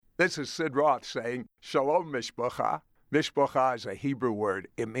This is Sid Roth saying, Shalom Mishpacha. Mishpacha is a Hebrew word.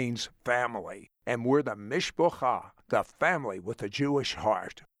 It means family. And we're the Mishpacha, the family with a Jewish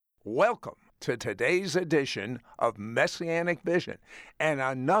heart. Welcome to today's edition of Messianic Vision and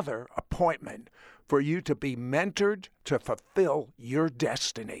another appointment for you to be mentored to fulfill your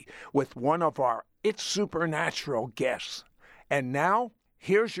destiny with one of our It's Supernatural guests. And now,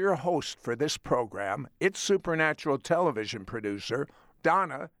 here's your host for this program, It's Supernatural television producer,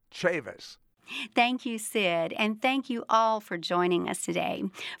 Donna Chavis. Thank you, Sid, and thank you all for joining us today.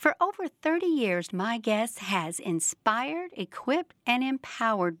 For over 30 years, my guest has inspired, equipped, and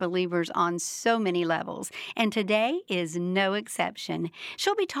empowered believers on so many levels, and today is no exception.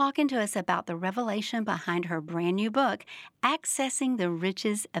 She'll be talking to us about the revelation behind her brand new book, Accessing the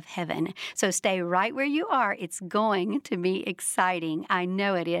Riches of Heaven. So stay right where you are. It's going to be exciting. I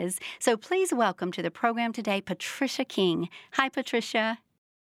know it is. So please welcome to the program today, Patricia King. Hi, Patricia.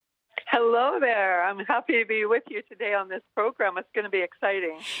 Hello there. I'm happy to be with you today on this program. It's going to be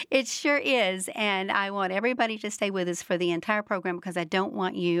exciting. It sure is, and I want everybody to stay with us for the entire program because I don't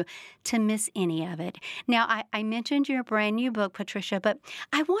want you to miss any of it. Now, I mentioned your brand new book, Patricia, but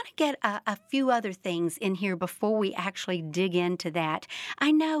I want to get a few other things in here before we actually dig into that.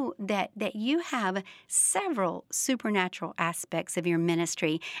 I know that you have several supernatural aspects of your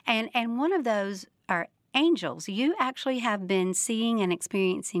ministry, and one of those are angels. You actually have been seeing and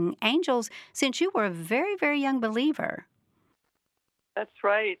experiencing angels since you were a very, very young believer. That's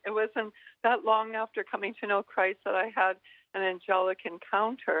right. It wasn't that long after coming to know Christ that I had an angelic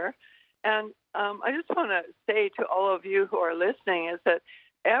encounter. And I just want to say to all of you who are listening is that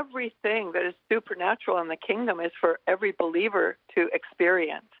everything that is supernatural in the kingdom is for every believer to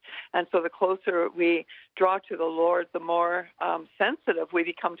experience. And so the closer we draw to the Lord, the more sensitive we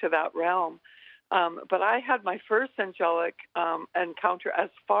become to that realm. But I had my first angelic encounter as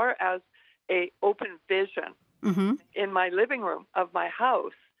far as a open vision in my living room of my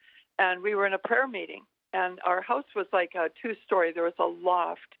house. And we were in a prayer meeting. And our house was like a two-story. There was a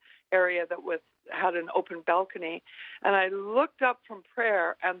loft area that had an open balcony. And I looked up from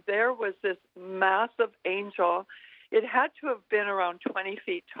prayer, and there was this massive angel. It had to have been around 20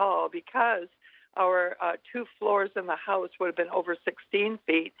 feet tall because our two floors in the house would have been over 16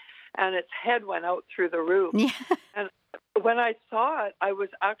 feet. And its head went out through the roof. Yeah. And when I saw it, I was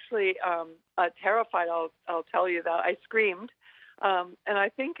actually terrified. I'll tell you that. I screamed. And I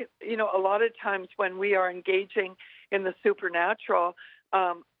think, a lot of times when we are engaging in the supernatural,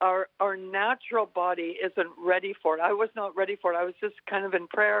 our natural body isn't ready for it. I was not ready for it. I was just kind of in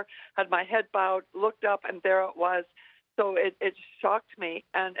prayer, had my head bowed, looked up, and there it was. So it shocked me.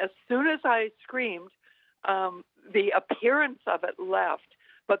 And as soon as I screamed, the appearance of it left.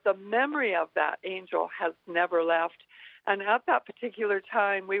 But the memory of that angel has never left. And at that particular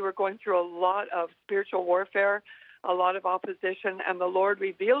time, we were going through a lot of spiritual warfare, a lot of opposition, and the Lord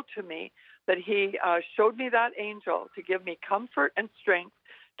revealed to me that He showed me that angel to give me comfort and strength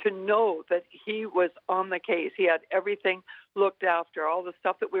to know that He was on the case. He had everything looked after. All the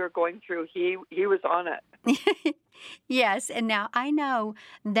stuff that we were going through, He was on it. Yes, and now I know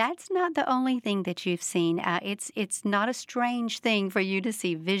that's not the only thing that you've seen. It's not a strange thing for you to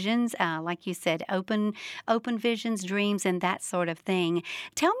see visions, like you said, open visions, dreams, and that sort of thing.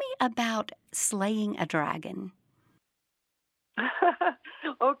 Tell me about slaying a dragon.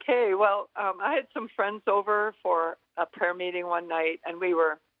 Okay, well, I had some friends over for a prayer meeting one night, and we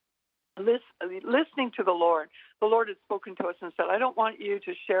were listening to the Lord. The Lord had spoken to us and said, I don't want you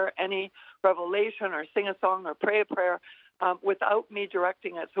to share any revelation or sing a song or pray a prayer without me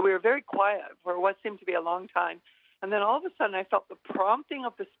directing it. So we were very quiet for what seemed to be a long time. And then all of a sudden I felt the prompting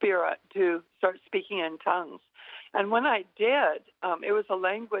of the Spirit to start speaking in tongues. And when I did, it was a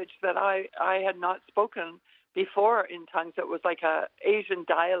language that I had not spoken before in tongues. It was like a Asian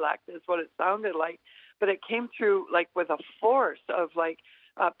dialect is what it sounded like. But it came through like with a force of like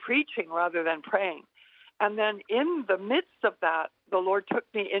preaching rather than praying. And then in the midst of that, the Lord took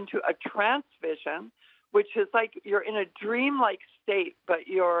me into a trance vision, which is like you're in a dreamlike state, but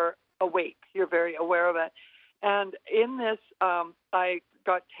you're awake. You're very aware of it. And in this, I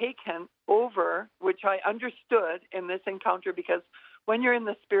got taken over, which I understood in this encounter, because when you're in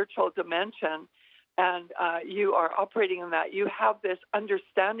the spiritual dimension and you are operating in that, you have this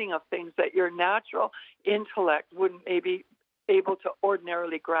understanding of things that your natural intellect wouldn't maybe able to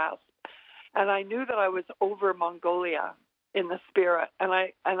ordinarily grasp. And I knew that I was over Mongolia in the spirit. And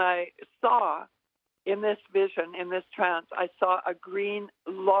I saw in this vision, in this trance, I saw a green,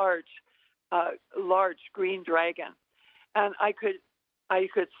 large green dragon. And I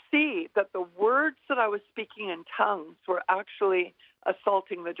could see that the words that I was speaking in tongues were actually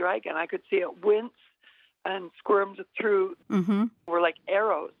assaulting the dragon. I could see it wince and squirmed through, were like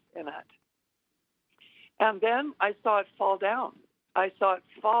arrows in it. And then I saw it fall down. I saw it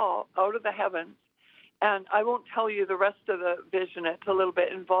fall out of the heavens. And I won't tell you the rest of the vision. It's a little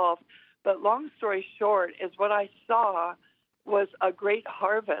bit involved. But long story short is what I saw was a great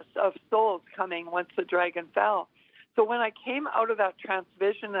harvest of souls coming once the dragon fell. So when I came out of that trance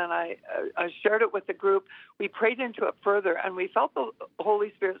vision and I shared it with the group, we prayed into it further, and we felt the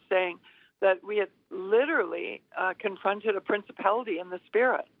Holy Spirit saying that we had literally confronted a principality in the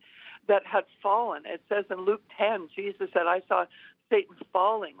spirit that had fallen. It says in Luke 10, Jesus said, I saw Satan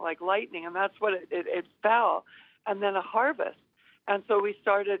falling like lightning, and that's what it fell, and then a harvest. And so we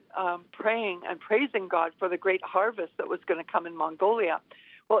started praying and praising God for the great harvest that was going to come in Mongolia.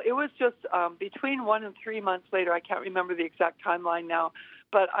 Well, it was just between 1 and 3 months later, I can't remember the exact timeline now,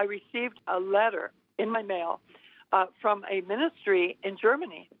 but I received a letter in my mail from a ministry in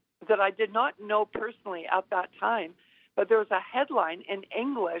Germany that I did not know personally at that time, but there was a headline in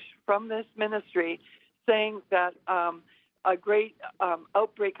English from this ministry saying that a great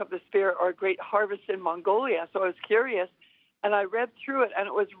outbreak of the Spirit or a great harvest in Mongolia. So I was curious, and I read through it, and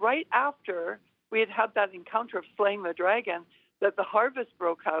it was right after we had had that encounter of slaying the dragon that the harvest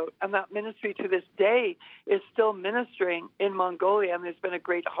broke out, and that ministry to this day is still ministering in Mongolia, and there's been a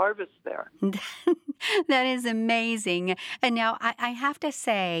great harvest there. That is amazing. And now I have to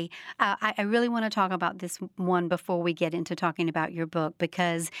say, I really want to talk about this one before we get into talking about your book,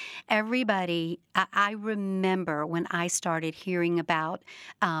 because everybody, I remember when I started hearing about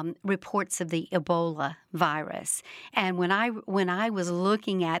reports of the Ebola virus. And when I was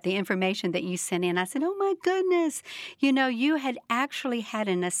looking at the information that you sent in, I said, oh my goodness, you had actually had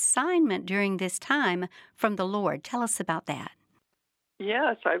an assignment during this time from the Lord. Tell us about that.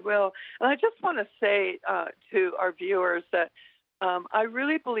 Yes, I will. And I just want to say to our viewers that I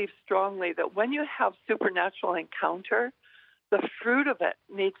really believe strongly that when you have supernatural encounter, the fruit of it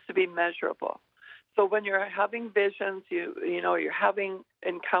needs to be measurable. So when you're having visions, you're having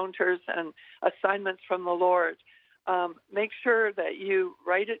encounters and assignments from the Lord, make sure that you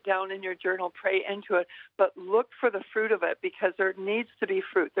write it down in your journal, pray into it, but look for the fruit of it, because there needs to be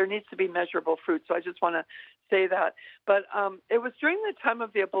fruit. There needs to be measurable fruit. So I just want to say that. But it was during the time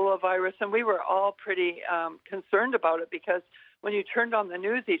of the Ebola virus, and we were all pretty concerned about it, because when you turned on the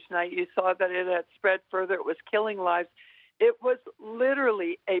news each night, you saw that it had spread further. It was killing lives. It was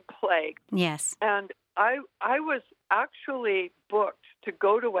literally a plague. Yes. And I was actually booked to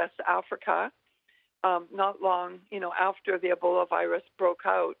go to West Africa not long, after the Ebola virus broke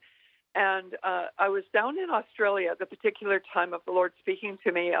out. And I was down in Australia at the particular time of the Lord speaking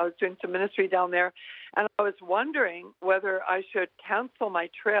to me. I was doing some ministry down there, and I was wondering whether I should cancel my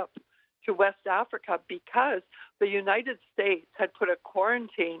trip to West Africa, because the United States had put a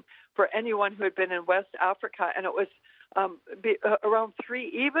quarantine for anyone who had been in West Africa, and it was around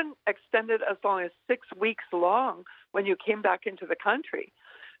 3, even extended as long as 6 weeks long when you came back into the country.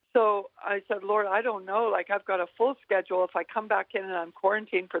 So I said, Lord, I don't know. I've got a full schedule. If I come back in and I'm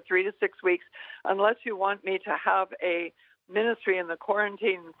quarantined for 3 to 6 weeks, unless you want me to have a ministry in the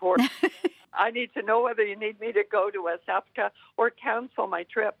quarantine for, I need to know whether you need me to go to West Africa or cancel my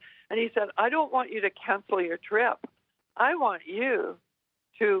trip. And he said, I don't want you to cancel your trip. I want you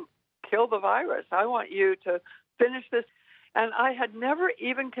to kill the virus. I want you to finish this. And I had never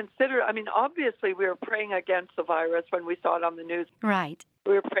even considered, obviously we were praying against the virus when we saw it on the news. Right.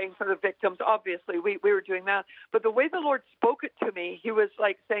 We were praying for the victims. Obviously, we were doing that. But the way the Lord spoke it to me, he was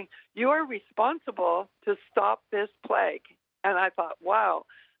like saying, you are responsible to stop this plague. And I thought, wow,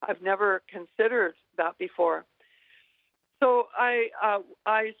 I've never considered that before. So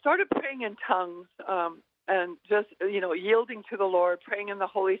I started praying in tongues and just, yielding to the Lord, praying in the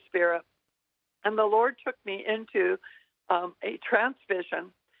Holy Spirit. And the Lord took me into a trance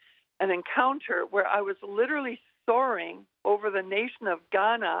vision, an encounter where I was literally soaring over the nation of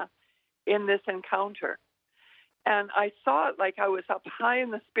Ghana in this encounter. And I saw it like I was up high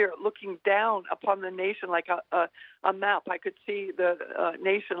in the Spirit looking down upon the nation like a map. I could see the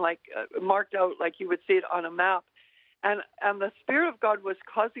nation marked out like you would see it on a map. And the Spirit of God was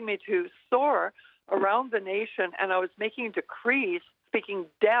causing me to soar around the nation, and I was making decrees, speaking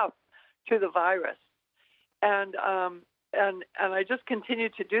death to the virus. And I just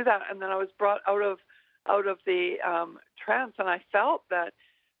continued to do that. And then I was brought out of the trance, and I felt that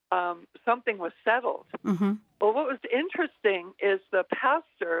something was settled. Mm-hmm. Well, what was interesting is the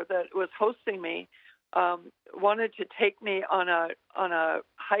pastor that was hosting me wanted to take me on a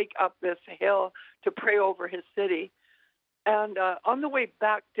hike up this hill to pray over his city. And on the way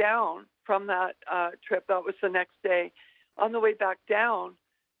back down from that trip, that was the next day, on the way back down,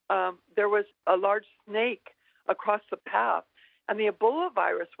 there was a large snake across the path. And the Ebola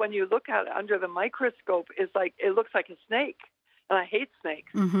virus, when you look at it under the microscope, it looks like a snake. And I hate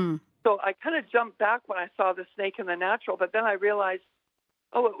snakes. Mm-hmm. So I kind of jumped back when I saw the snake in the natural, but then I realized,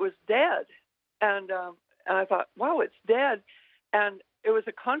 oh, it was dead. And I thought, wow, it's dead. And it was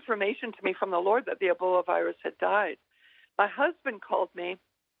a confirmation to me from the Lord that the Ebola virus had died. My husband called me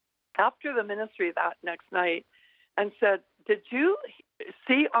after the ministry that next night and said, did you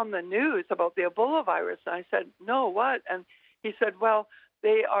see on the news about the Ebola virus? And I said, no, what? And he said, well,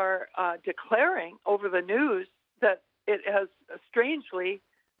 they are declaring over the news that it has strangely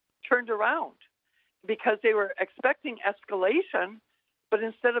turned around because they were expecting escalation, but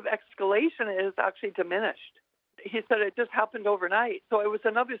instead of escalation, it has actually diminished. He said it just happened overnight. So it was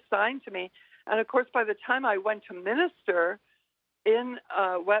another sign to me. And of course, by the time I went to minister in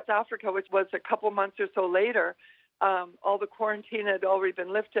West Africa, which was a couple months or so later, all the quarantine had already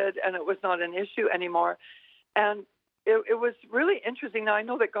been lifted and it was not an issue anymore. And it was really interesting. Now, I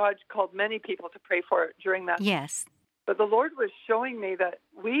know that God called many people to pray for it during that. Yes. But the Lord was showing me that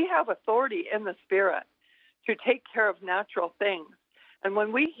we have authority in the Spirit to take care of natural things. And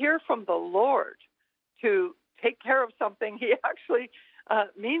when we hear from the Lord to take care of something, He actually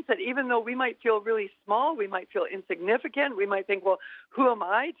means that even though we might feel really small, we might feel insignificant, we might think, well, who am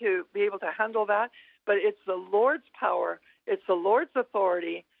I to be able to handle that? But it's the Lord's power, it's the Lord's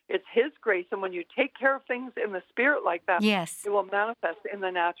authority, it's His grace. And when you take care of things in the Spirit like that, yes, it will manifest in the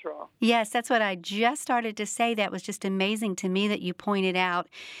natural. Yes, that's what I just started to say. That was just amazing to me that you pointed out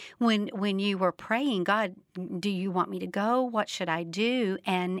when you were praying, God, do you want me to go? What should I do?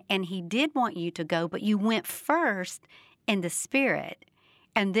 And He did want you to go, but you went first in the Spirit.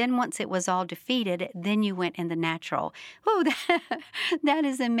 And then once it was all defeated, then you went in the natural. Oh, that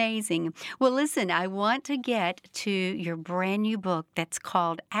is amazing. Well, listen, I want to get to your brand new book that's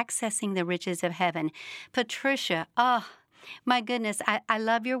called Accessing the Riches of Heaven. Patricia, my goodness, I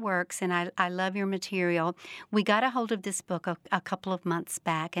love your works and I love your material. We got a hold of this book a couple of months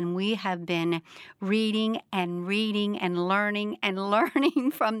back, and we have been reading and learning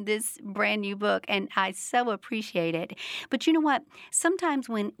from this brand new book, and I so appreciate it. But you know what? Sometimes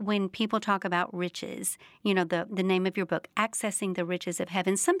when people talk about riches, you know, the name of your book, Accessing the Riches of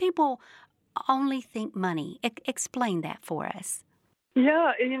Heaven, some people only think money. Explain that for us.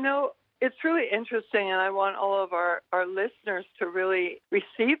 Yeah, it's really interesting, and I want all of our listeners to really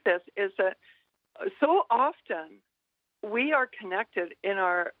receive this, is that so often we are connected in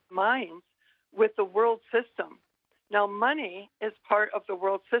our minds with the world system. Now, money is part of the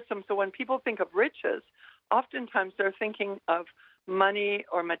world system, so when people think of riches, oftentimes they're thinking of money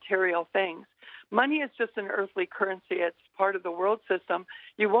or material things. Money is just an earthly currency. It's part of the world system.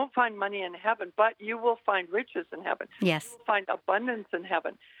 You won't find money in heaven, but you will find riches in heaven. Yes. You will find abundance in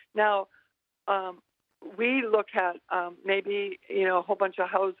heaven. Now, we look at maybe, a whole bunch of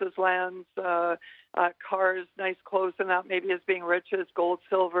houses, lands, cars, nice clothes, and that maybe as being riches, gold,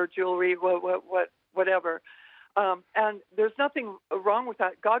 silver, jewelry, whatever. And there's nothing wrong with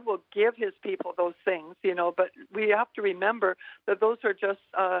that. God will give His people those things, but we have to remember that those are just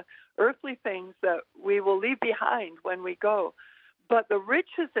earthly things that we will leave behind when we go. But the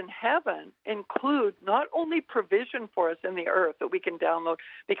riches in heaven include not only provision for us in the earth that we can download,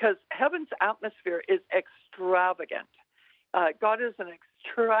 because heaven's atmosphere is extravagant. God is an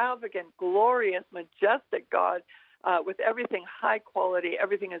extravagant, glorious, majestic God with everything high quality.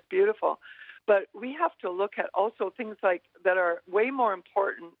 Everything is beautiful. But we have to look at also things like that are way more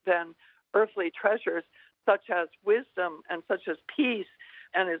important than earthly treasures, such as wisdom and such as peace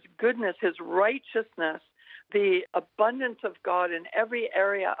and His goodness, His righteousness, the abundance of God in every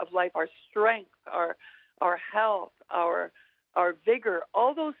area of life, our strength, our health, our vigor,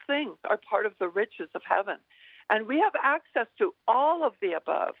 all those things are part of the riches of heaven. And we have access to all of the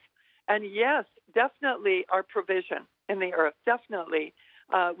above. And yes, definitely our provision in the earth, definitely.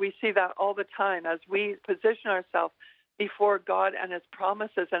 We see that all the time as we position ourselves before God and His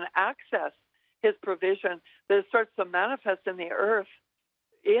promises and access His provision, that it starts to manifest in the earth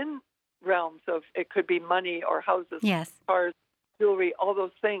in realms of, it could be money or houses, yes, cars, jewelry, all those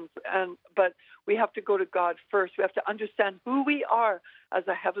things. But we have to go to God first. We have to understand who we are as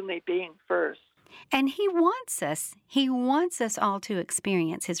a heavenly being first. And He wants us all to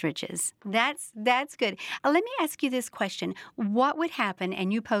experience His riches. That's good. Let me ask you this question. What would happen,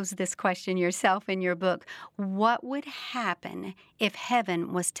 and you posed this question yourself in your book, what would happen if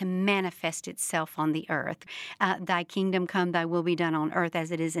heaven was to manifest itself on the earth? Thy kingdom come, thy will be done on earth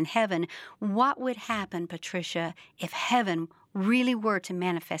as it is in heaven. What would happen, Patricia, if heaven really were to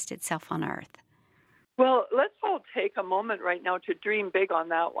manifest itself on earth? Well, let's all take a moment right now to dream big on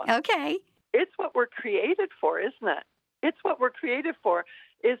that one. Okay. It's what we're created for, isn't it? It's what we're created for,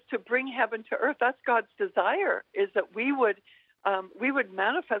 is to bring heaven to earth. That's God's desire, is that we would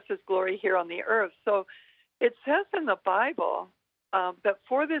manifest His glory here on the earth. So it says in the Bible that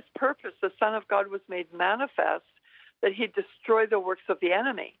for this purpose, the Son of God was made manifest, that He'd destroy the works of the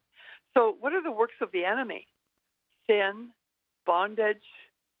enemy. So what are the works of the enemy? Sin, bondage,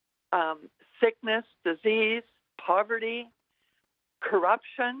 sickness, disease, poverty,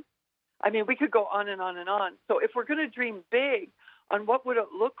 corruption. I mean, we could go on and on and on. So if we're going to dream big on what would it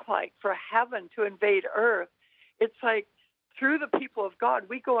look like for heaven to invade earth, it's like through the people of God,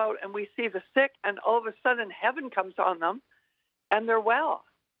 we go out and we see the sick, and all of a sudden heaven comes on them, and they're well.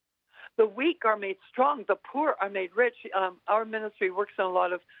 The weak are made strong. The poor are made rich. Our ministry works in a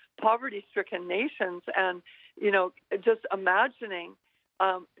lot of poverty-stricken nations, and, just imagining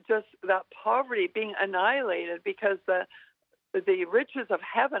just that poverty being annihilated because the riches of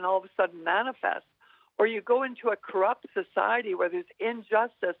heaven all of a sudden manifest. Or you go into a corrupt society where there's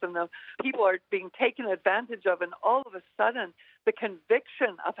injustice and the people are being taken advantage of, and all of a sudden the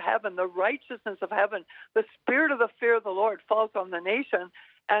conviction of heaven, the righteousness of heaven, the spirit of the fear of the Lord falls on the nation,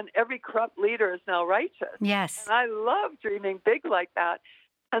 and every corrupt leader is now righteous. Yes. And I love dreaming big like that.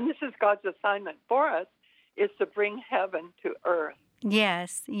 And this is God's assignment for us, is to bring heaven to earth.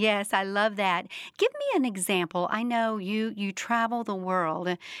 Yes, I love that. Give me an example. I know you travel the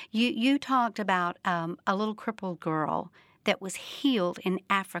world. You talked about a little crippled girl that was healed in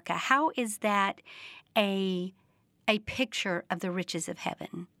Africa. How is that a picture of the riches of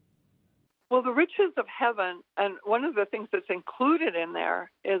heaven? Well, the riches of heaven, and one of the things that's included in there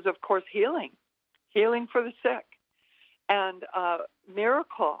is, of course, healing for the sick. And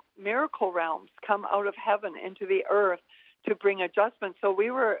miracle realms come out of heaven into the earth to bring adjustment. So we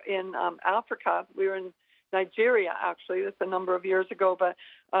were in Africa. We were in Nigeria, actually. That's a number of years ago. But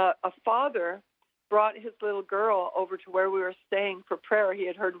a father brought his little girl over to where we were staying for prayer. He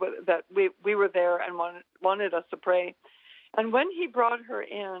had heard that we were there and wanted us to pray. And when he brought her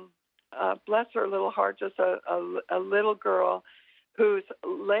in, bless her little heart, just a little girl whose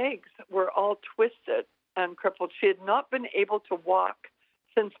legs were all twisted and crippled. She had not been able to walk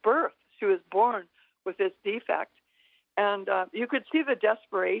since birth. She was born with this defect. And you could see the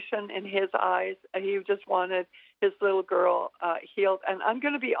desperation in his eyes. He just wanted his little girl healed. And I'm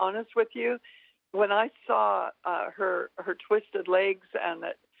going to be honest with you, when I saw her twisted legs and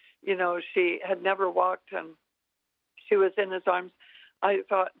that, she had never walked and she was in his arms, I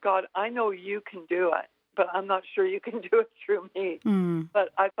thought, God, I know you can do it, but I'm not sure you can do it through me. Mm. But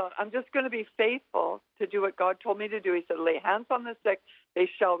I thought, I'm just going to be faithful to do what God told me to do. He said, lay hands on the sick, they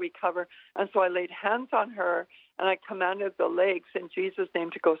shall recover. And so I laid hands on her, and I commanded the legs in Jesus' name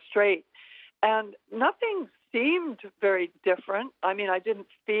to go straight. And nothing seemed very different. I mean, I didn't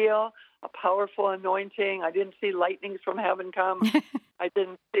feel a powerful anointing. I didn't see lightnings from heaven come. I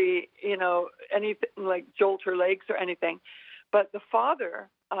didn't see, anything like jolt her legs or anything. But the father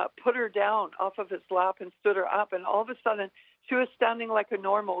put her down off of his lap and stood her up, and all of a sudden she was standing like a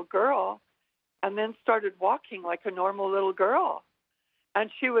normal girl and then started walking like a normal little girl. And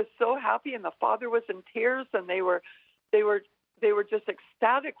she was so happy, and the father was in tears, and they were just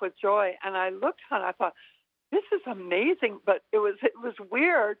ecstatic with joy. And I looked on, I thought, this is amazing. But it was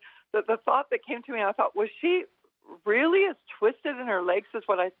weird that the thought that came to me, I thought, was she really as twisted in her legs as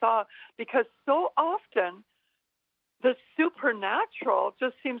what I saw? Because so often the supernatural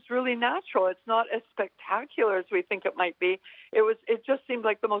just seems really natural. It's not as spectacular as we think it might be. It just seemed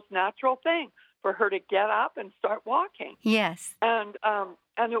like the most natural thing for her to get up and start walking. Yes. And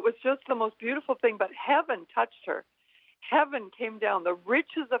it was just the most beautiful thing. But heaven touched her. Heaven came down. The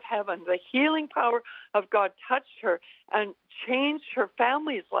riches of heaven, the healing power of God touched her and changed her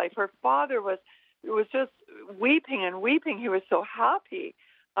family's life. Her father was just weeping and weeping. He was so happy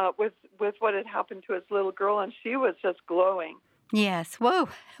with what had happened to his little girl, and she was just glowing. Yes. Whoa.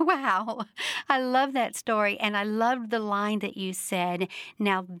 Wow. I love that story. And I loved the line that you said,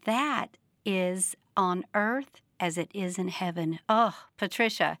 now that is on earth as it is in heaven. Oh,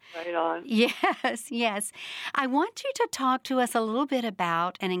 Patricia. Right on. Yes. I want you to talk to us a little bit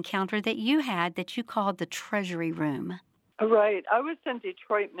about an encounter that you had that you called the Treasury Room. Right. I was in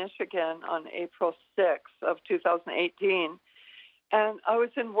Detroit, Michigan on April 6th of 2018, and I was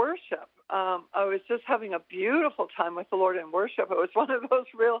in worship. I was just having a beautiful time with the Lord in worship. It was one of those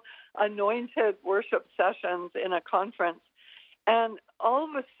real anointed worship sessions in a conference. And all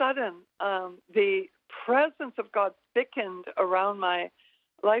of a sudden, the presence of God thickened around my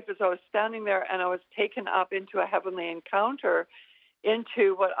life as I was standing there, and I was taken up into a heavenly encounter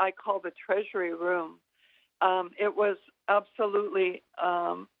into what I call the Treasury Room. It was absolutely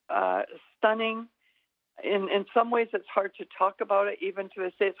stunning. In some ways, it's hard to talk about it, even to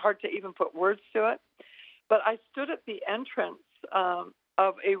this day. It's hard to even put words to it. But I stood at the entrance of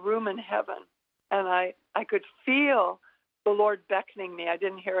a room in heaven, and I could feel the Lord beckoning me. I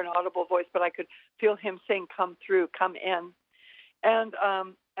didn't hear an audible voice, but I could feel him saying, "Come through, come in." And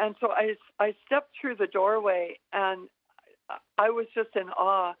so I stepped through the doorway, and I was just in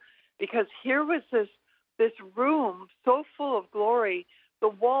awe, because here was this room so full of glory. The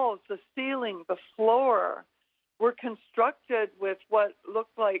walls, the ceiling, the floor were constructed with what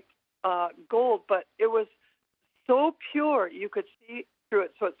looked like gold, but it was so pure you could see through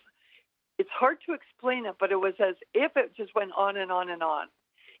it. So it's hard to explain it, but it was as if it just went on and on and on.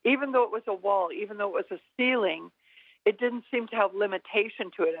 Even though it was a wall, even though it was a ceiling, it didn't seem to have limitation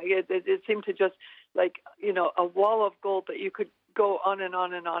to it. It seemed to just, like, a wall of gold that you could go on and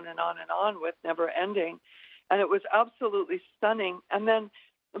on and on and on and on with, never ending. And it was absolutely stunning. And then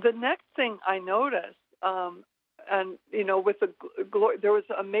the next thing I noticed, with the glory, there was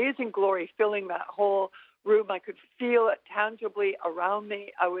amazing glory filling that whole room. I could feel it tangibly around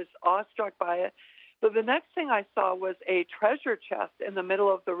me. I was awestruck by it. But the next thing I saw was a treasure chest in the middle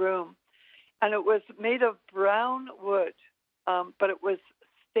of the room. And it was made of brown wood, but it was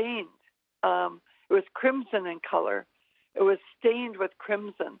stained. It was crimson in color. It was stained with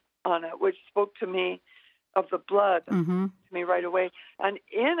crimson on it, which spoke to me of the blood to me right away. And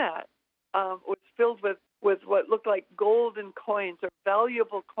in it was filled with what looked like golden coins or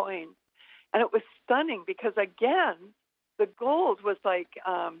valuable coins. And it was stunning because, again, the gold was like,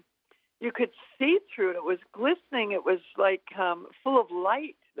 you could see through it. It was glistening. It was like full of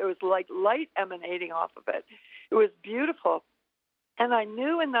light. There was like light emanating off of it. It was beautiful. And I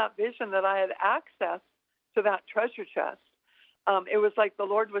knew in that vision that I had access to that treasure chest. It was like the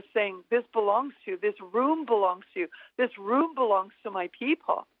Lord was saying, this belongs to you. This room belongs to you. This room belongs to my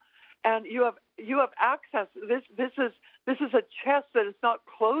people. And you have access. This is a chest that is not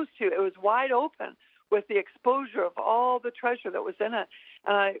closed to you. It was wide open with the exposure of all the treasure that was in it.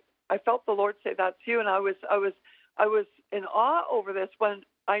 And I felt the Lord say, that's you. And I was in awe over this when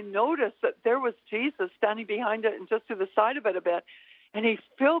I noticed that there was Jesus standing behind it and just to the side of it a bit. And he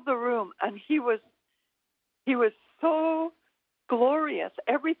filled the room, and he was so glorious.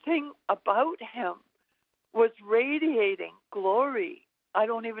 Everything about him was radiating glory. I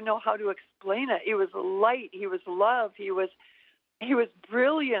don't even know how to explain it. He was light. He was love. He was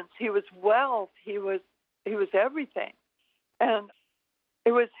brilliance. He was wealth. He was everything. And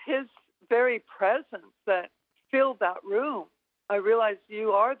it was his very presence that filled that room. I realized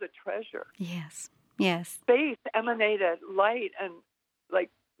you are the treasure. Yes. Yes. Space emanated light and like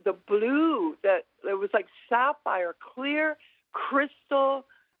the blue that it was like sapphire, clear crystal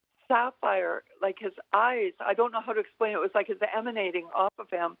sapphire, like his eyes. I don't know how to explain it. It was like it's emanating off of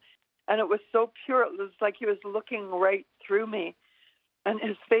him. And it was so pure. It was like he was looking right through me. And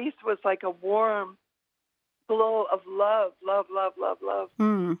his face was like a warm glow of love, love, love, love,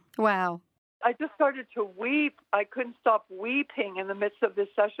 love. Wow. I just started to weep. I couldn't stop weeping in the midst of this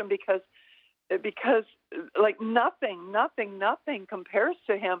session because like nothing compares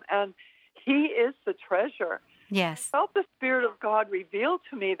to him. And he is the treasure. Yes. I felt the Spirit of God reveal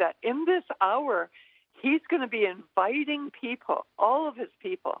to me that in this hour, he's going to be inviting people, all of his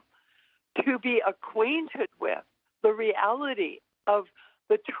people, to be acquainted with the reality of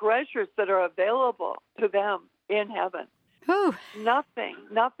the treasures that are available to them in heaven. Whew.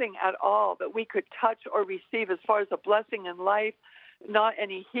 Nothing at all that we could touch or receive as far as a blessing in life, not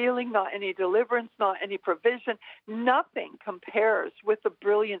any healing, not any deliverance, not any provision. Nothing compares with the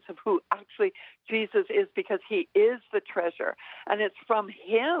brilliance of who actually Jesus is, because he is the treasure. And it's from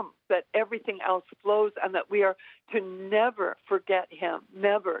him that everything else flows, and that we are to never forget him,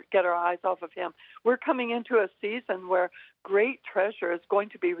 never get our eyes off of him. We're coming into a season where great treasure is going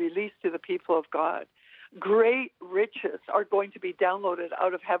to be released to the people of God. Great riches are going to be downloaded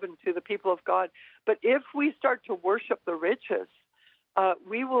out of heaven to the people of God. But if we start to worship the riches,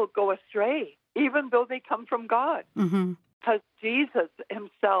 we will go astray, even though they come from God. Because Jesus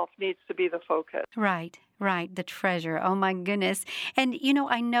himself needs to be the focus. Right, the treasure. Oh, my goodness. And,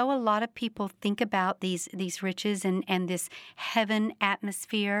 I know a lot of people think about these riches and this heaven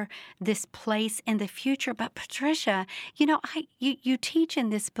atmosphere, this place in the future. But, Patricia, you teach in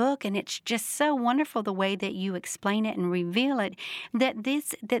this book, and it's just so wonderful the way that you explain it and reveal it, that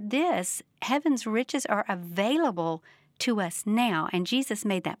this heaven's riches are available to us now, and Jesus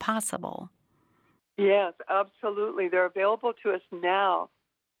made that possible. Yes, absolutely. They're available to us now,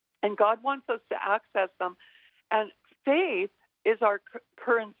 and God wants us to access them. And faith is our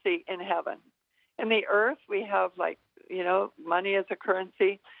currency in heaven. In the earth, we have money as a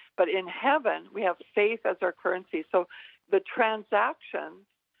currency, but in heaven, we have faith as our currency. So the transactions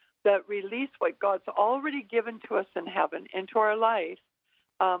that release what God's already given to us in heaven into our life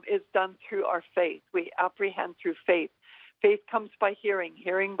is done through our faith. We apprehend through faith. Faith comes by hearing,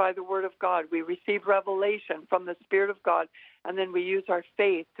 hearing by the word of God. We receive revelation from the Spirit of God, and then we use our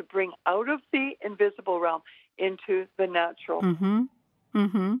faith to bring out of the invisible realm into the natural. Mm-hmm.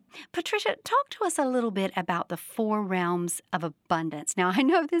 Mm-hmm. Patricia, talk to us a little bit about the 4 realms of abundance. Now, I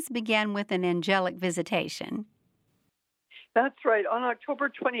know this began with an angelic visitation. That's right. On October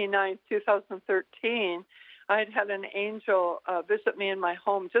 29th, 2013, I had an angel visit me in my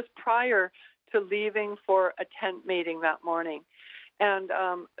home just prior to leaving for a tent meeting that morning. And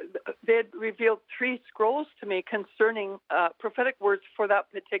they had revealed 3 scrolls to me concerning prophetic words for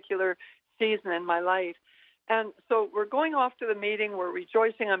that particular season in my life. And so we're going off to the meeting. We're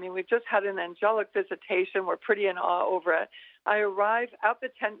rejoicing. I mean, we've just had an angelic visitation. We're pretty in awe over it. I arrive at the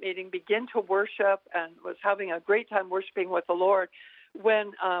tent meeting, begin to worship, and was having a great time worshiping with the Lord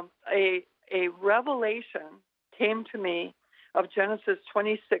when a revelation came to me of Genesis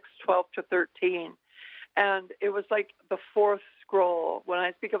 26:12-13. And it was like the 4th scroll. When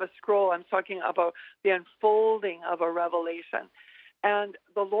I speak of a scroll, I'm talking about the unfolding of a revelation. And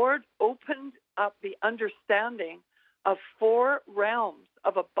the Lord opened up the understanding of 4 realms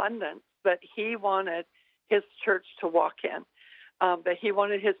of abundance that he wanted his church to walk in, that he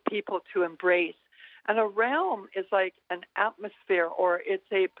wanted his people to embrace. And a realm is like an atmosphere, or it's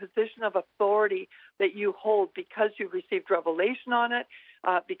a position of authority that you hold because you've received revelation on it,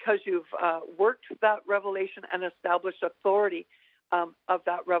 because you've worked that revelation and established authority of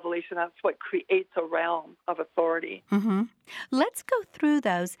that revelation. That's what creates a realm of authority. Mm-hmm. Let's go through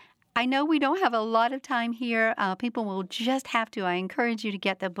those. I know we don't have a lot of time here. People will just have to. I encourage you to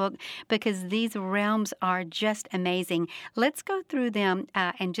get the book because these realms are just amazing. Let's go through them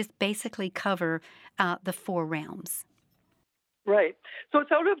and just basically cover the 4 realms. Right. So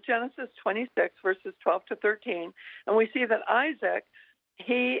it's out of Genesis 26, verses 12-13. And we see that Isaac,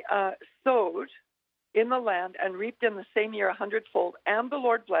 he sowed in the land and reaped in the same year 100-fold. And the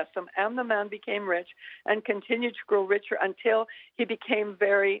Lord blessed him, and the man became rich and continued to grow richer until he became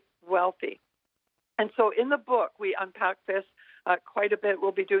very wealthy. And so in the book, we unpack this quite a bit.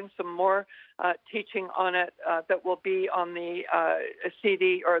 We'll be doing some more teaching on it that will be on the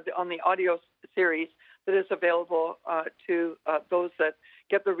CD or on the audio series that is available to those that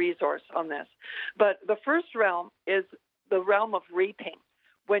get the resource on this. But the first realm is the realm of reaping.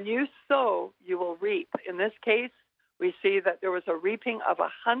 When you sow, you will reap. In this case, we see that there was a reaping of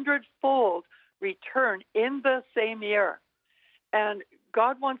 100-fold return in the same year. And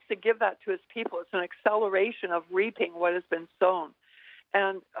God wants to give that to his people. It's an acceleration of reaping what has been sown.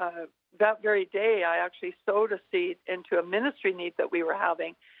 And that very day, I actually sowed a seed into a ministry need that we were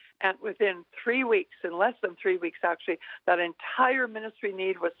having. And within 3 weeks, in less than 3 weeks actually, that entire ministry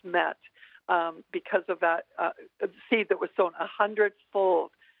need was met because of that seed that was sown.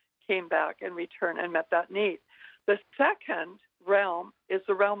 100-fold came back in return and met that need. The second realm is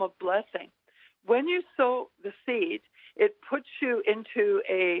the realm of blessing. When you sow the seed, it puts you into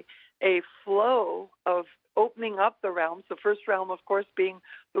a flow of opening up the realms. The first realm, of course, being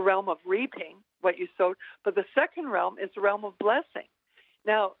the realm of reaping what you sowed. But the second realm is the realm of blessing.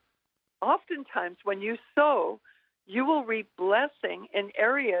 Now, oftentimes when you sow, you will reap blessing in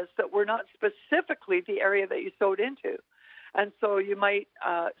areas that were not specifically the area that you sowed into. And so you might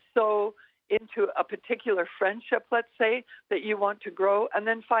sow into a particular friendship, let's say, that you want to grow, and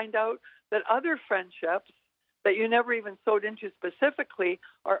then find out that other friendships that you never even sowed into specifically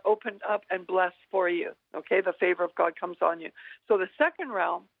are opened up and blessed for you. Okay, the favor of God comes on you. So the second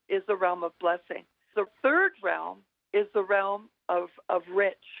realm is the realm of blessing. The third realm is the realm of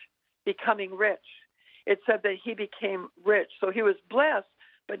rich, becoming rich. It said that he became rich. So he was blessed,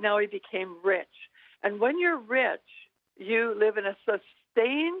 but now he became rich. And when you're rich, you live in a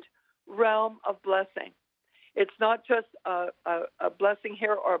sustained realm of blessing. It's not just a blessing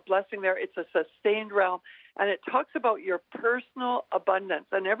here or a blessing there. It's a sustained realm. And it talks about your personal abundance.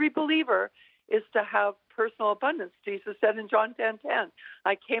 And every believer is to have personal abundance. Jesus said in John 10:10,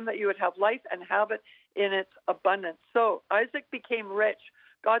 I came that you would have life and have it in its abundance. So Isaac became rich.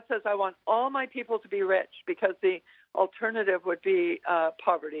 God says, I want all my people to be rich because the alternative would be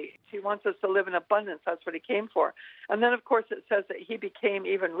poverty. He wants us to live in abundance. That's what he came for. And then, of course, it says that he became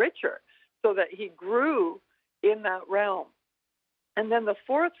even richer so that he grew in that realm. And then the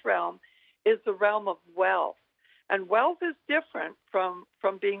fourth realm is the realm of wealth. And wealth is different from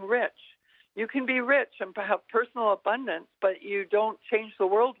being rich. You can be rich and have personal abundance, but you don't change the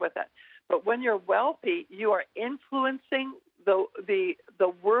world with it. But when you're wealthy, you are influencing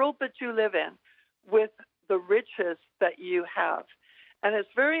the world that you live in with the riches that you have. And it's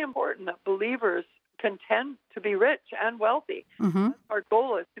very important that believers contend to be rich and wealthy. Mm-hmm. Our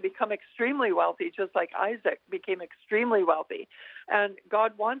goal is to become extremely wealthy, just like Isaac became extremely wealthy. And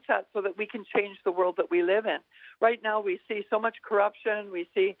God wants that so that we can change the world that we live in. Right now, we see so much corruption. We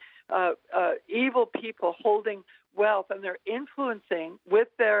see evil people holding wealth, and they're influencing with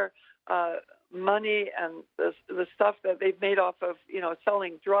their money and the stuff that they've made off of,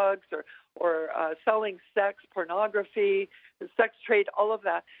 selling drugs or selling sex, pornography, the sex trade, all of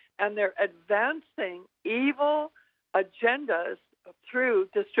that. And they're advancing evil agendas through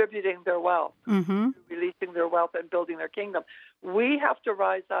distributing their wealth, Mm-hmm. releasing their wealth and building their kingdom. We have to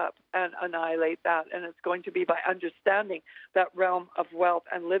rise up and annihilate that, and it's going to be by understanding that realm of wealth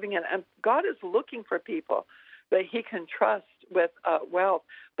and living in it. And God is looking for people that he can trust with wealth.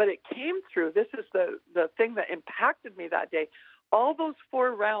 But it came through, this is the thing that impacted me that day. All those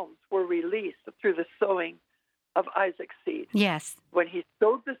 4 realms were released through the sowing of Isaac's seed. Yes. When he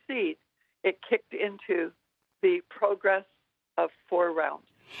sowed the seed, it kicked into the progress of 4 realms.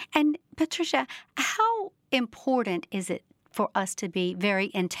 And Patricia, how important is it for us to be very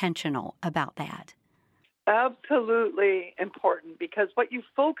intentional about that? Absolutely important, because what you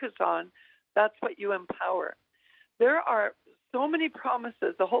focus on, that's what you empower. There are so many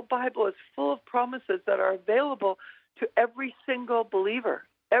promises. The whole Bible is full of promises that are available to every single believer,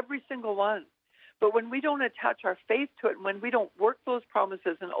 every single one. But when we don't attach our faith to it, and when we don't work those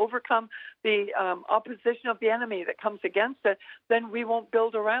promises and overcome the opposition of the enemy that comes against it, then we won't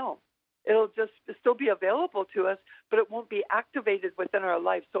build around. It'll just still be available to us, but it won't be activated within our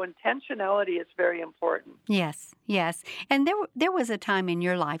life. So intentionality is very important. Yes, yes. And there was a time in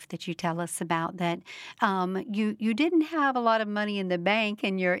your life that you tell us about that you didn't have a lot of money in the bank,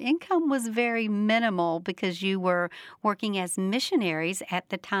 and your income was very minimal because you were working as missionaries at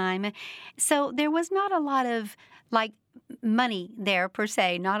the time. So there was not a lot of money there per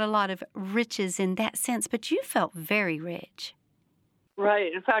se, not a lot of riches in that sense, but you felt very rich.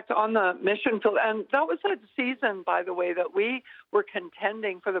 Right. In fact, on the mission field, and that was a season, by the way, that we were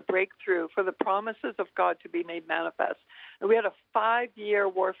contending for the breakthrough, for the promises of God to be made manifest. And we had a 5-year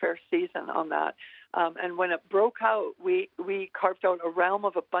warfare season on that. And when it broke out, we carved out a realm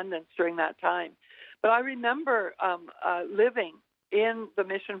of abundance during that time. But I remember living in the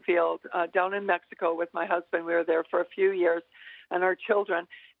mission field down in Mexico with my husband. We were there for a few years, and our children.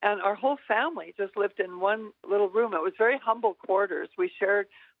 And our whole family just lived in one little room. It was very humble quarters. We shared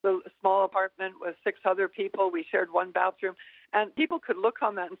the small apartment with 6 other people. We shared one bathroom. And people could look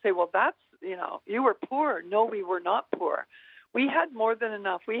on that and say, well, that's, you were poor. No, we were not poor. We had more than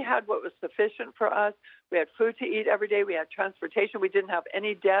enough. We had what was sufficient for us. We had food to eat every day. We had transportation. We didn't have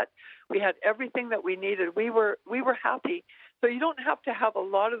any debt. We had everything that we needed. We were happy. So you don't have to have a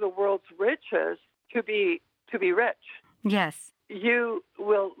lot of the world's riches to be rich. Yes. You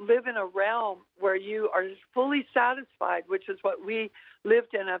will live in a realm where you are fully satisfied, which is what we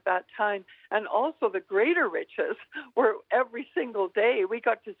lived in at that time. And also the greater riches were every single day. We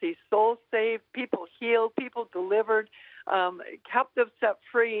got to see souls saved, people healed, people delivered, captives set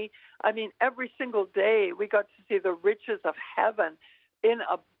free. I mean, every single day we got to see the riches of heaven in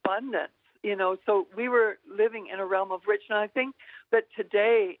abundance. So we were living in a realm of rich. And I think that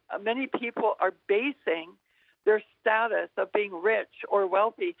today many people are basing their status of being rich or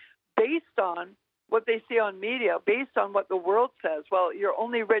wealthy based on what they see on media, based on what the world says. Well, you're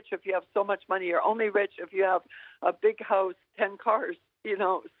only rich if you have so much money. You're only rich if you have a big house, 10 cars,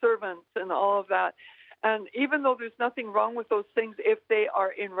 servants and all of that. And even though there's nothing wrong with those things, if they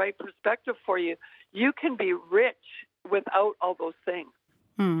are in right perspective for you, you can be rich without all those things.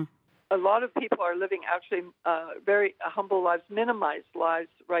 Hmm. A lot of people are living actually very humble lives, minimized lives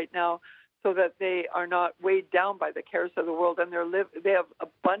right now, so that they are not weighed down by the cares of the world, and they have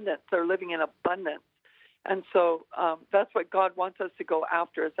abundance. They're living in abundance. And so that's what God wants us to go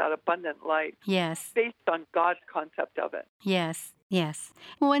after, is that abundant life. Yes. Based on God's concept of it. Yes. Yes.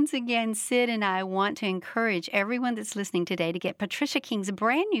 Once again, Sid and I want to encourage everyone that's listening today to get Patricia King's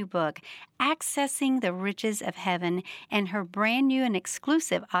brand new book, Accessing the Riches of Heaven, and her brand new and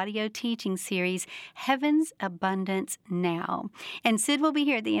exclusive audio teaching series, Heaven's Abundance Now. And Sid will be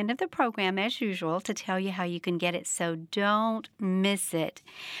here at the end of the program, as usual, to tell you how you can get it, so don't miss it.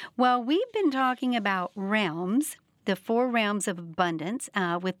 Well, we've been talking about realms, the 4 realms of abundance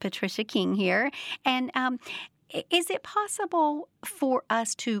with Patricia King here. And is it possible for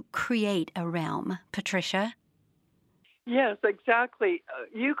us to create a realm, Patricia? Yes, exactly.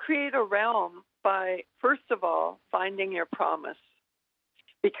 You create a realm by, first of all, finding your promise.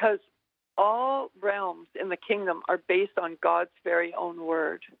 Because all realms in the kingdom are based on God's very own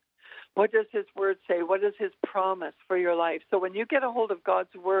word. What does his word say? What is his promise for your life? So when you get a hold of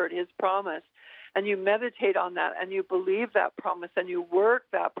God's word, his promise, and you meditate on that, and you believe that promise, and you work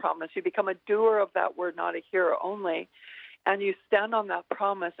that promise, you become a doer of that word, not a hearer only, and you stand on that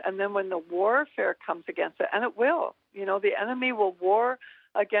promise. And then when the warfare comes against it, and it will, the enemy will war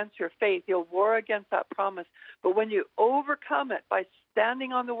against your faith. He'll war against that promise. But when you overcome it by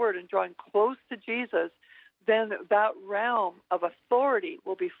standing on the word and drawing close to Jesus, then that realm of authority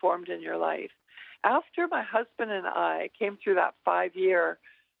will be formed in your life. After my husband and I came through that 5-year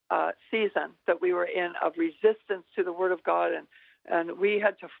season that we were in of resistance to the word of God, and we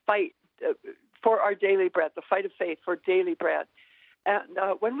had to fight for our daily bread, the fight of faith for daily bread. And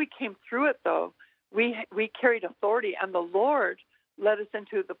when we came through it, though, we carried authority, and the Lord led us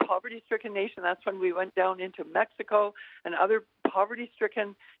into the poverty-stricken nation. That's when we went down into Mexico and other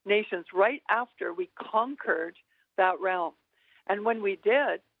poverty-stricken nations right after we conquered that realm. And when we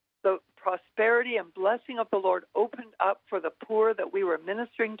did, the prosperity and blessing of the Lord opened up for the poor that we were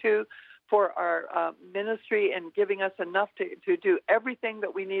ministering to, for our ministry, and giving us enough to do everything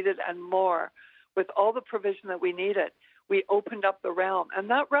that we needed and more. With all the provision that we needed, we opened up the realm. And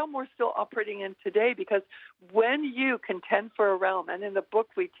that realm we're still operating in today, because when you contend for a realm, and in the book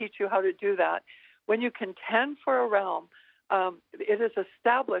we teach you how to do that, when you contend for a realm, it is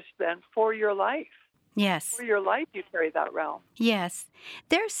established then for your life. Yes. For your life, you carry that realm. Yes.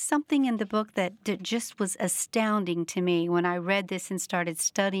 There's something in the book that just was astounding to me when I read this and started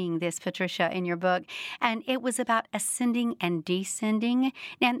studying this, Patricia, in your book. And it was about ascending and descending.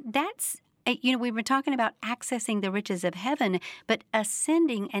 And that's, we've been talking about accessing the riches of heaven, but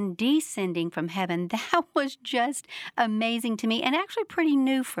ascending and descending from heaven, that was just amazing to me and actually pretty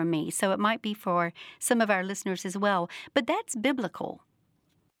new for me. So it might be for some of our listeners as well. But that's biblical.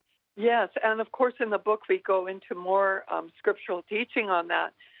 Yes, and of course in the book we go into more scriptural teaching on that.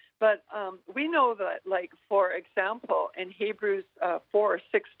 But we know that, like, for example, in Hebrews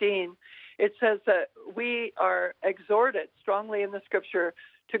 4:16, it says that we are exhorted strongly in the scripture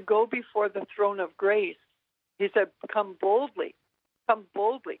to go before the throne of grace. He said, come boldly,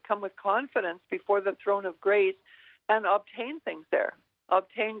 come with confidence before the throne of grace and obtain things there,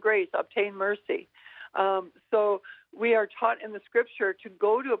 obtain grace, obtain mercy. So we are taught in the scripture to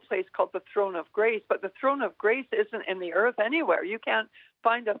go to a place called the throne of grace, but the throne of grace isn't in the earth anywhere. You can't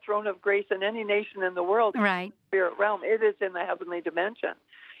find a throne of grace in any nation in the world. Right. In the spirit realm. It is in the heavenly dimension.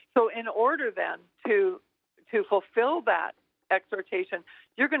 So in order then to fulfill that exhortation,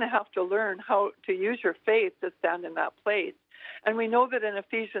 you're going to have to learn how to use your faith to stand in that place. And we know that in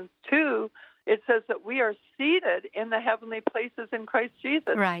Ephesians 2, it says that we are seated in the heavenly places in Christ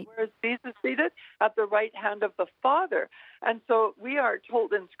Jesus. Right. Where is Jesus seated? At the right hand of the Father. And so we are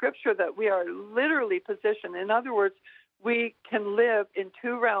told in Scripture that we are literally positioned. In other words, we can live in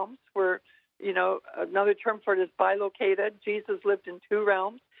two realms where, another term for it is bilocated. Jesus lived in two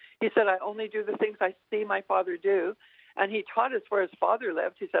realms. He said, I only do the things I see my Father do. And he taught us where his Father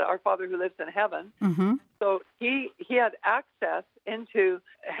lived. He said, our Father who lives in heaven. Mm-hmm. So he had access into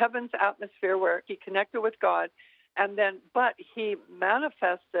heaven's atmosphere where he connected with God, but he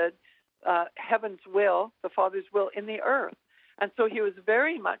manifested heaven's will, the Father's will, in the earth. And so he was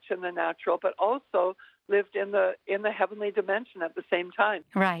very much in the natural, but also lived in the heavenly dimension at the same time.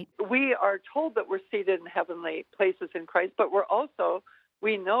 Right. We are told that we're seated in heavenly places in Christ, but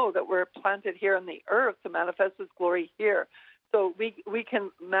we know that we're planted here on the earth to manifest his glory here. So we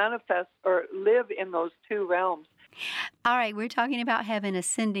can manifest or live in those two realms. All right, we're talking about heaven,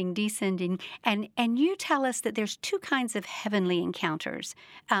 ascending, descending, and you tell us that there's two kinds of heavenly encounters.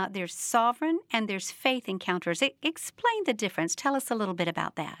 There's sovereign and there's faith encounters. Explain the difference. Tell us a little bit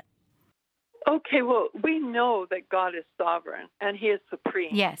about that. Okay, well, we know that God is sovereign and he is supreme.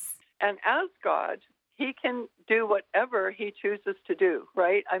 Yes. And as God, he can do whatever he chooses to do,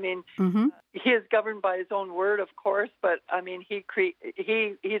 right? I mean, mm-hmm. He is governed by his own word, of course, but I mean, he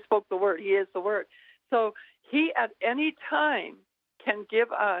spoke the word. He is the word. So he at any time can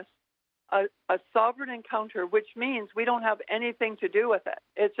give us a sovereign encounter, which means we don't have anything to do with it.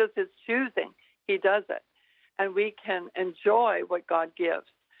 It's just his choosing. He does it. And we can enjoy what God gives.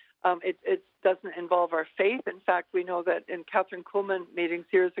 It doesn't involve our faith. In fact, we know that in Catherine Kuhlman meetings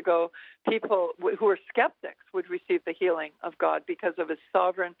years ago, people who were skeptics would receive the healing of God because of his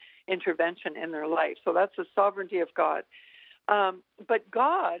sovereign intervention in their life. So that's the sovereignty of God. But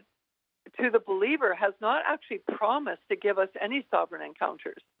God, to the believer, has not actually promised to give us any sovereign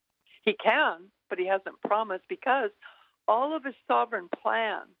encounters. He can, but he hasn't promised, because all of his sovereign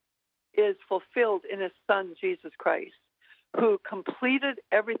plan is fulfilled in his Son, Jesus Christ. who completed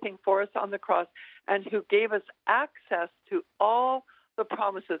everything for us on the cross and who gave us access to all the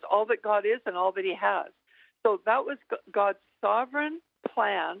promises, all that God is and all that he has. So that was God's sovereign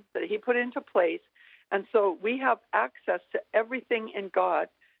plan that he put into place. And so we have access to everything in God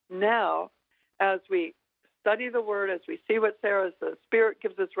now as we study the Word, as we see what's there, as the Spirit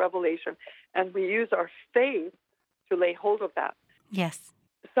gives us revelation, and we use our faith to lay hold of that. Yes.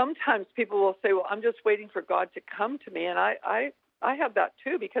 Sometimes people will say, well, I'm just waiting for God to come to me. And I have that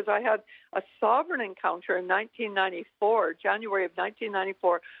too, because I had a sovereign encounter in 1994. January of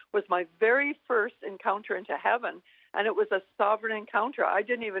 1994 was my very first encounter into heaven, and it was a sovereign encounter. I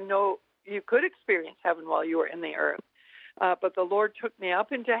didn't even know you could experience heaven while you were in the earth. But the Lord took me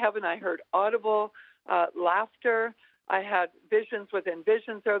up into heaven. I heard audible laughter. I had visions within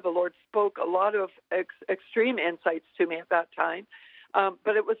visions there. The Lord spoke a lot of extreme insights to me at that time.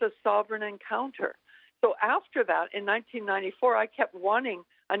 But it was a sovereign encounter. So after that, in 1994, I kept wanting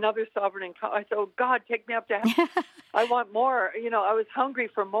another sovereign encounter. I said, oh, God, take me up to heaven. I want more. You know, I was hungry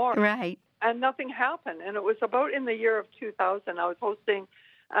for more. Right. And nothing happened. And it was about in the year of 2000. I was hosting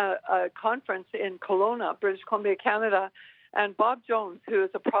a conference in Kelowna, British Columbia, Canada. And Bob Jones, who is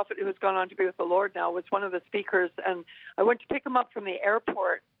a prophet who has gone on to be with the Lord now, was one of the speakers. And I went to pick him up from the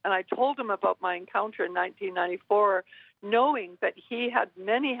airport, and I told him about my encounter in 1994, knowing that he had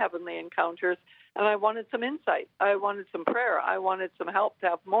many heavenly encounters, and I wanted some insight. I wanted some prayer. I wanted some help to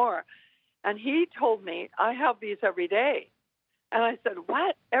have more. And he told me, I have these every day. And I said,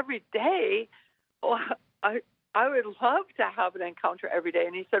 what? Every day? Well, I would love to have an encounter every day.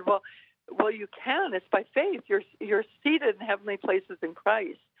 And he said, well, you can. It's by faith. You're seated in heavenly places in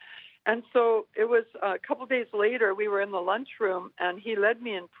Christ. And so it was a couple of days later, we were in the lunchroom, and he led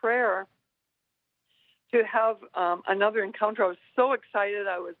me in prayer to have another encounter. I was so excited.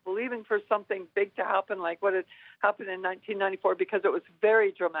 I was believing for something big to happen, like what had happened in 1994, because it was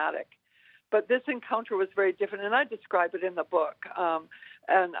very dramatic. But this encounter was very different, and I describe it in the book.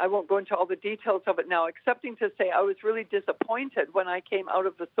 And I won't go into all the details of it now, excepting to say I was really disappointed when I came out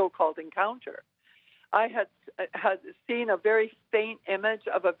of the so-called encounter. I had seen a very faint image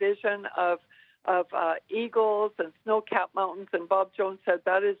of a vision of eagles and snow-capped mountains, and Bob Jones said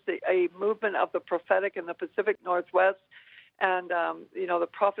that is a movement of the prophetic in the Pacific Northwest, and the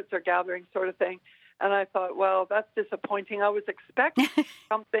prophets are gathering, sort of thing. And I thought, well, that's disappointing. I was expecting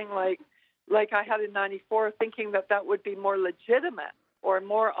something like I had in 94, thinking that would be more legitimate or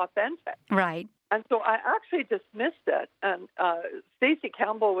more authentic. Right. And so I actually dismissed it. And Stacey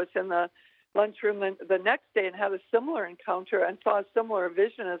Campbell was in the lunchroom the next day and had a similar encounter and saw a similar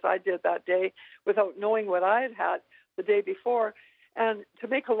vision as I did that day without knowing what I had had the day before. And to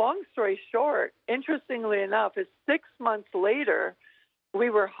make a long story short, interestingly enough, is 6 months later,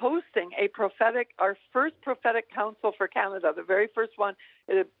 we were hosting our first prophetic council for Canada, the very first one.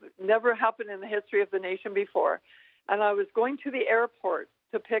 It had never happened in the history of the nation before. And I was going to the airport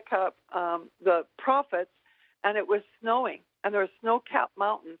to pick up the prophets, and it was snowing, and there were snow-capped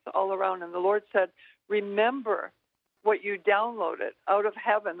mountains all around. And the Lord said, remember what you downloaded out of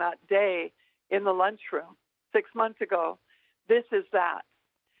heaven that day in the lunchroom 6 months ago. This is that.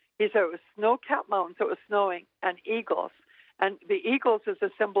 He said it was snow-capped mountains, it was snowing, and eagles. And the eagles is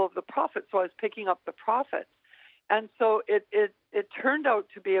a symbol of the prophet, so I was picking up the prophets. And so it turned out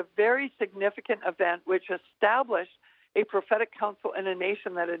to be a very significant event which established a prophetic council in a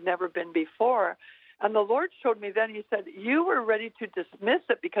nation that had never been before. And the Lord showed me then, he said, you were ready to dismiss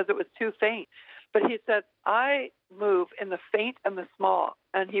it because it was too faint. But he said, I move in the faint and the small.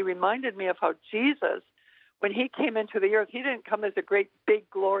 And he reminded me of how Jesus, when he came into the earth, he didn't come as a great, big,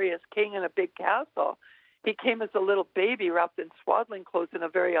 glorious king in a big castle. He came as a little baby wrapped in swaddling clothes in a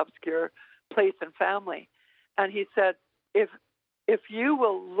very obscure place and family. And he said, if you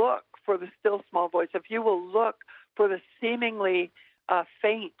will look for the still small voice, if you will look for the seemingly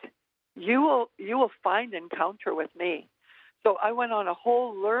faint, you will find encounter with me. So I went on a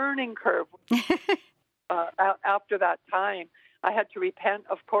whole learning curve after that time. I had to repent,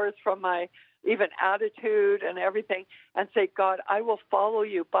 of course, from my even attitude and everything, and say, God, I will follow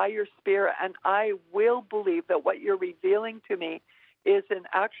you by your Spirit, and I will believe that what you're revealing to me is in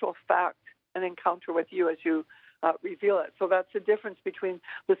actual fact an encounter with you as you reveal it. So that's the difference between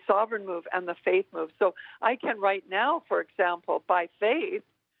the sovereign move and the faith move. So I can right now, for example, by faith,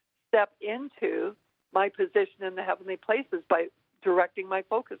 step into my position in the heavenly places by directing my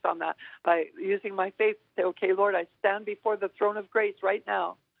focus on that, by using my faith to say, okay, Lord, I stand before the throne of grace right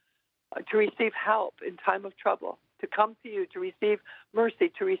now to receive help in time of trouble, to come to you, to receive mercy,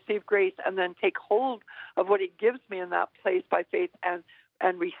 to receive grace, and then take hold of what he gives me in that place by faith and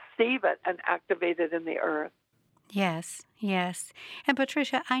receive it and activate it in the earth. Yes, yes. And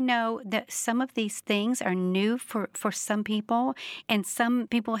Patricia, I know that some of these things are new for some people, and some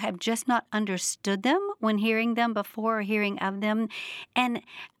people have just not understood them when hearing them before or hearing of them. And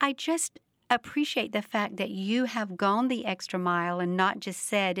I just appreciate the fact that you have gone the extra mile and not just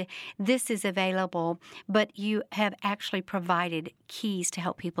said, this is available, but you have actually provided keys to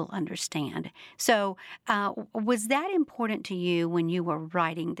help people understand. So, was that important to you when you were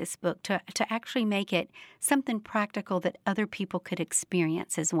writing this book to actually make it something practical that other people could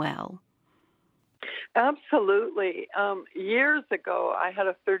experience as well? Absolutely. Years ago, I had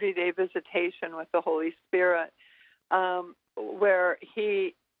a 30-day visitation with the Holy Spirit where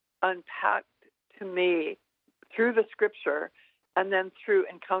He unpacked to me through the Scripture and then through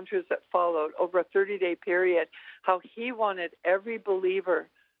encounters that followed over a 30-day period how He wanted every believer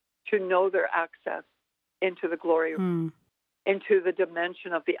to know their access into the glory, into the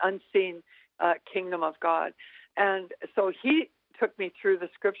dimension of the unseen kingdom of God. And so He took me through the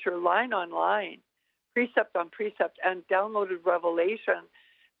Scripture line on line, precept on precept, and downloaded Revelation.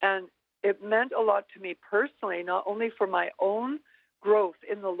 And it meant a lot to me personally, not only for my own growth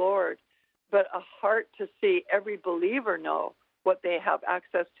in the Lord, but a heart to see every believer know what they have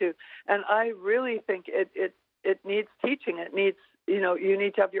access to. And I really think it needs teaching. It needs, you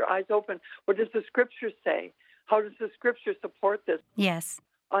need to have your eyes open. What does the Scripture say? How does the Scripture support this? Yes.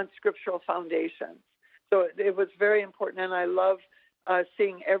 On scriptural foundations. So it was very important, and I love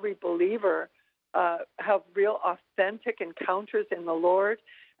seeing every believer have real authentic encounters in the Lord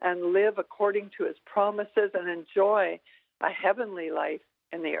and live according to His promises and enjoy a heavenly life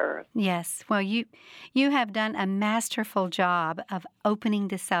in the earth. Yes. Well, you have done a masterful job of opening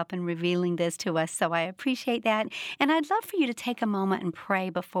this up and revealing this to us, so I appreciate that. And I'd love for you to take a moment and pray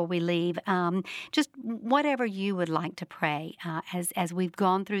before we leave. Just whatever you would like to pray as we've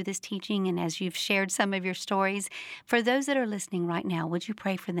gone through this teaching and as you've shared some of your stories. For those that are listening right now, would you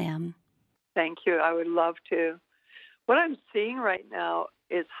pray for them? Thank you. I would love to. What I'm seeing right now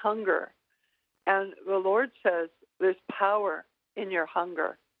is hunger. And the Lord says there's power in your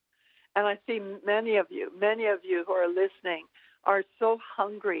hunger. And I see many of you who are listening are so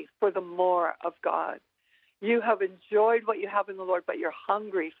hungry for the more of God. You have enjoyed what you have in the Lord, but you're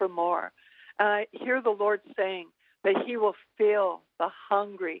hungry for more. And I hear the Lord saying that He will fill the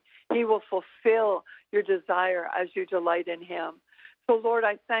hungry. He will fulfill your desire as you delight in Him. So, Lord,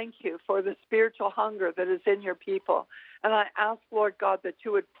 I thank you for the spiritual hunger that is in your people. And I ask, Lord God, that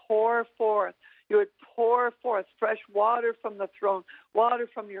you would pour forth fresh water from the throne, water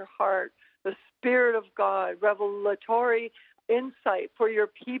from your heart, the Spirit of God, revelatory insight for your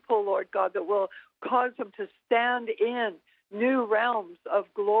people, Lord God, that will cause them to stand in new realms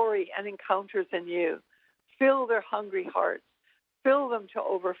of glory and encounters in you. Fill their hungry hearts. Fill them to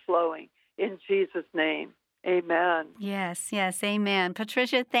overflowing. In Jesus' name. Amen. Yes, amen.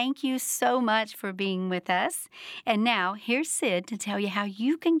 Patricia, thank you so much for being with us. And now, here's Sid to tell you how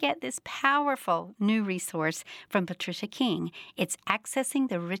you can get this powerful new resource from Patricia King. It's Accessing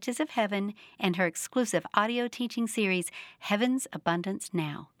the Riches of Heaven and her exclusive audio teaching series, Heaven's Abundance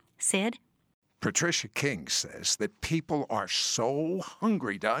Now. Sid? Patricia King says that people are so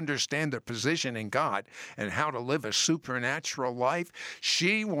hungry to understand their position in God and how to live a supernatural life.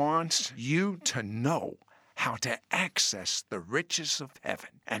 She wants you to know how to access the riches of heaven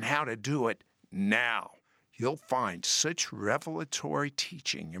and how to do it now. You'll find such revelatory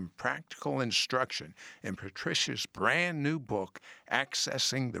teaching and practical instruction in Patricia's brand new book,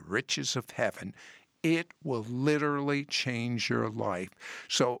 Accessing the Riches of Heaven. It will literally change your life.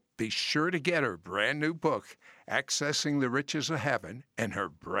 So be sure to get her brand new book, Accessing the Riches of Heaven, and her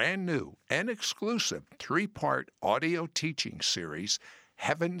brand new and exclusive 3-part audio teaching series,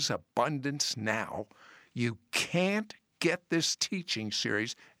 Heaven's Abundance Now. You can't get this teaching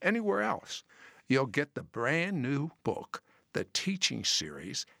series anywhere else. You'll get the brand new book, the teaching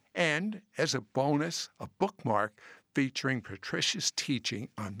series, and as a bonus, a bookmark featuring Patricia's teaching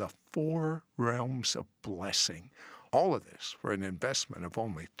on the 4 realms of blessing. All of this for an investment of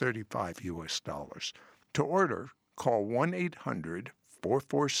only $35 US. To order, call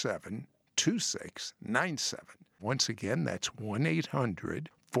 1-800-447-2697. Once again, that's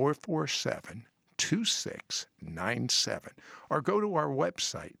 1-800-447-2697. Or go to our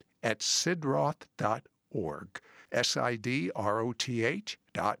website at sidroth.org,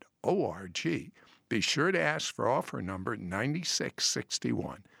 SIDROTH.org. Be sure to ask for offer number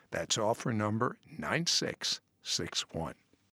 9661. That's offer number 9661.